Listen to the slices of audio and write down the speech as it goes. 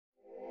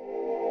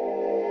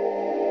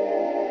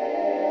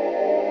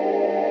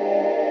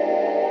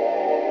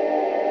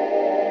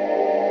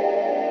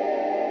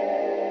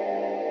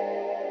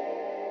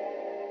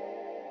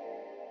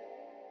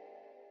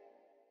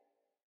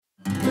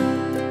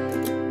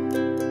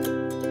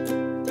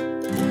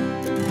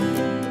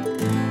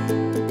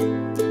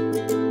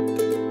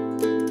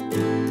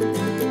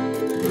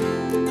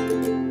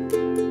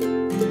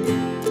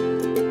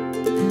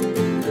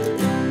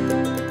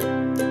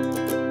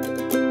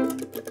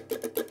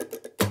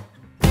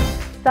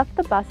Stuff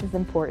the Bus is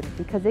important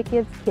because it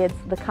gives kids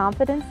the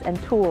confidence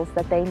and tools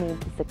that they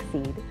need to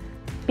succeed.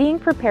 Being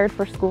prepared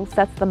for school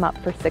sets them up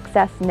for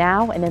success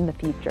now and in the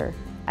future.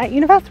 At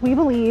Univest, we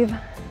believe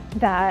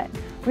that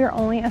we are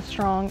only as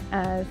strong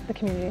as the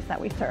communities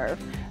that we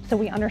serve. So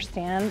we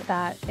understand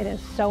that it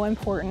is so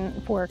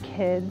important for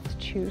kids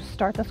to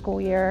start the school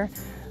year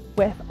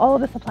with all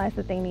of the supplies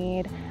that they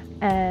need,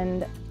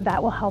 and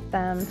that will help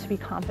them to be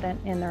confident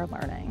in their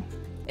learning.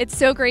 It's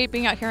so great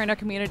being out here in our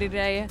community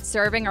today,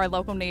 serving our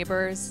local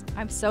neighbors.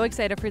 I'm so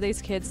excited for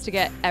these kids to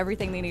get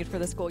everything they need for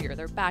the school year,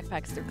 their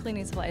backpacks, their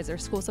cleaning supplies, their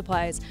school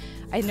supplies.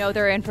 I know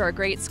they're in for a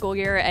great school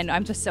year, and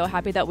I'm just so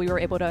happy that we were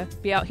able to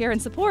be out here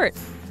and support.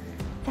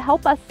 To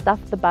help us stuff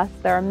the bus,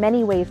 there are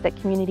many ways that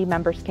community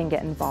members can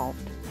get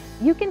involved.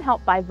 You can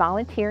help by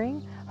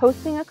volunteering,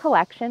 hosting a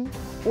collection,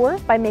 or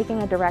by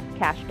making a direct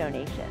cash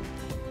donation.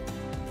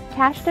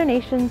 Cash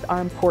donations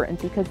are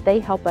important because they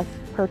help us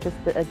purchase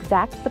the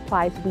exact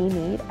supplies we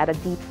need at a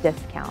deep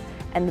discount,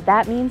 and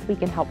that means we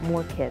can help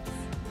more kids.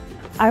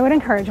 I would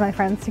encourage my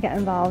friends to get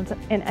involved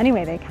in any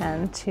way they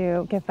can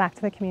to give back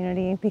to the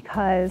community,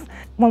 because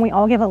when we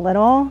all give a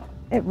little,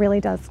 it really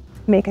does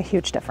make a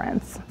huge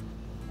difference.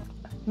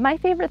 My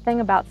favorite thing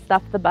about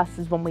Stuff the Bus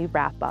is when we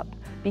wrap up,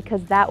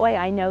 because that way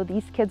I know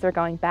these kids are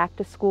going back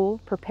to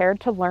school prepared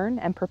to learn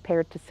and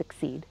prepared to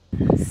succeed.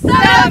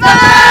 Stuff the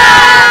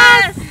Bus!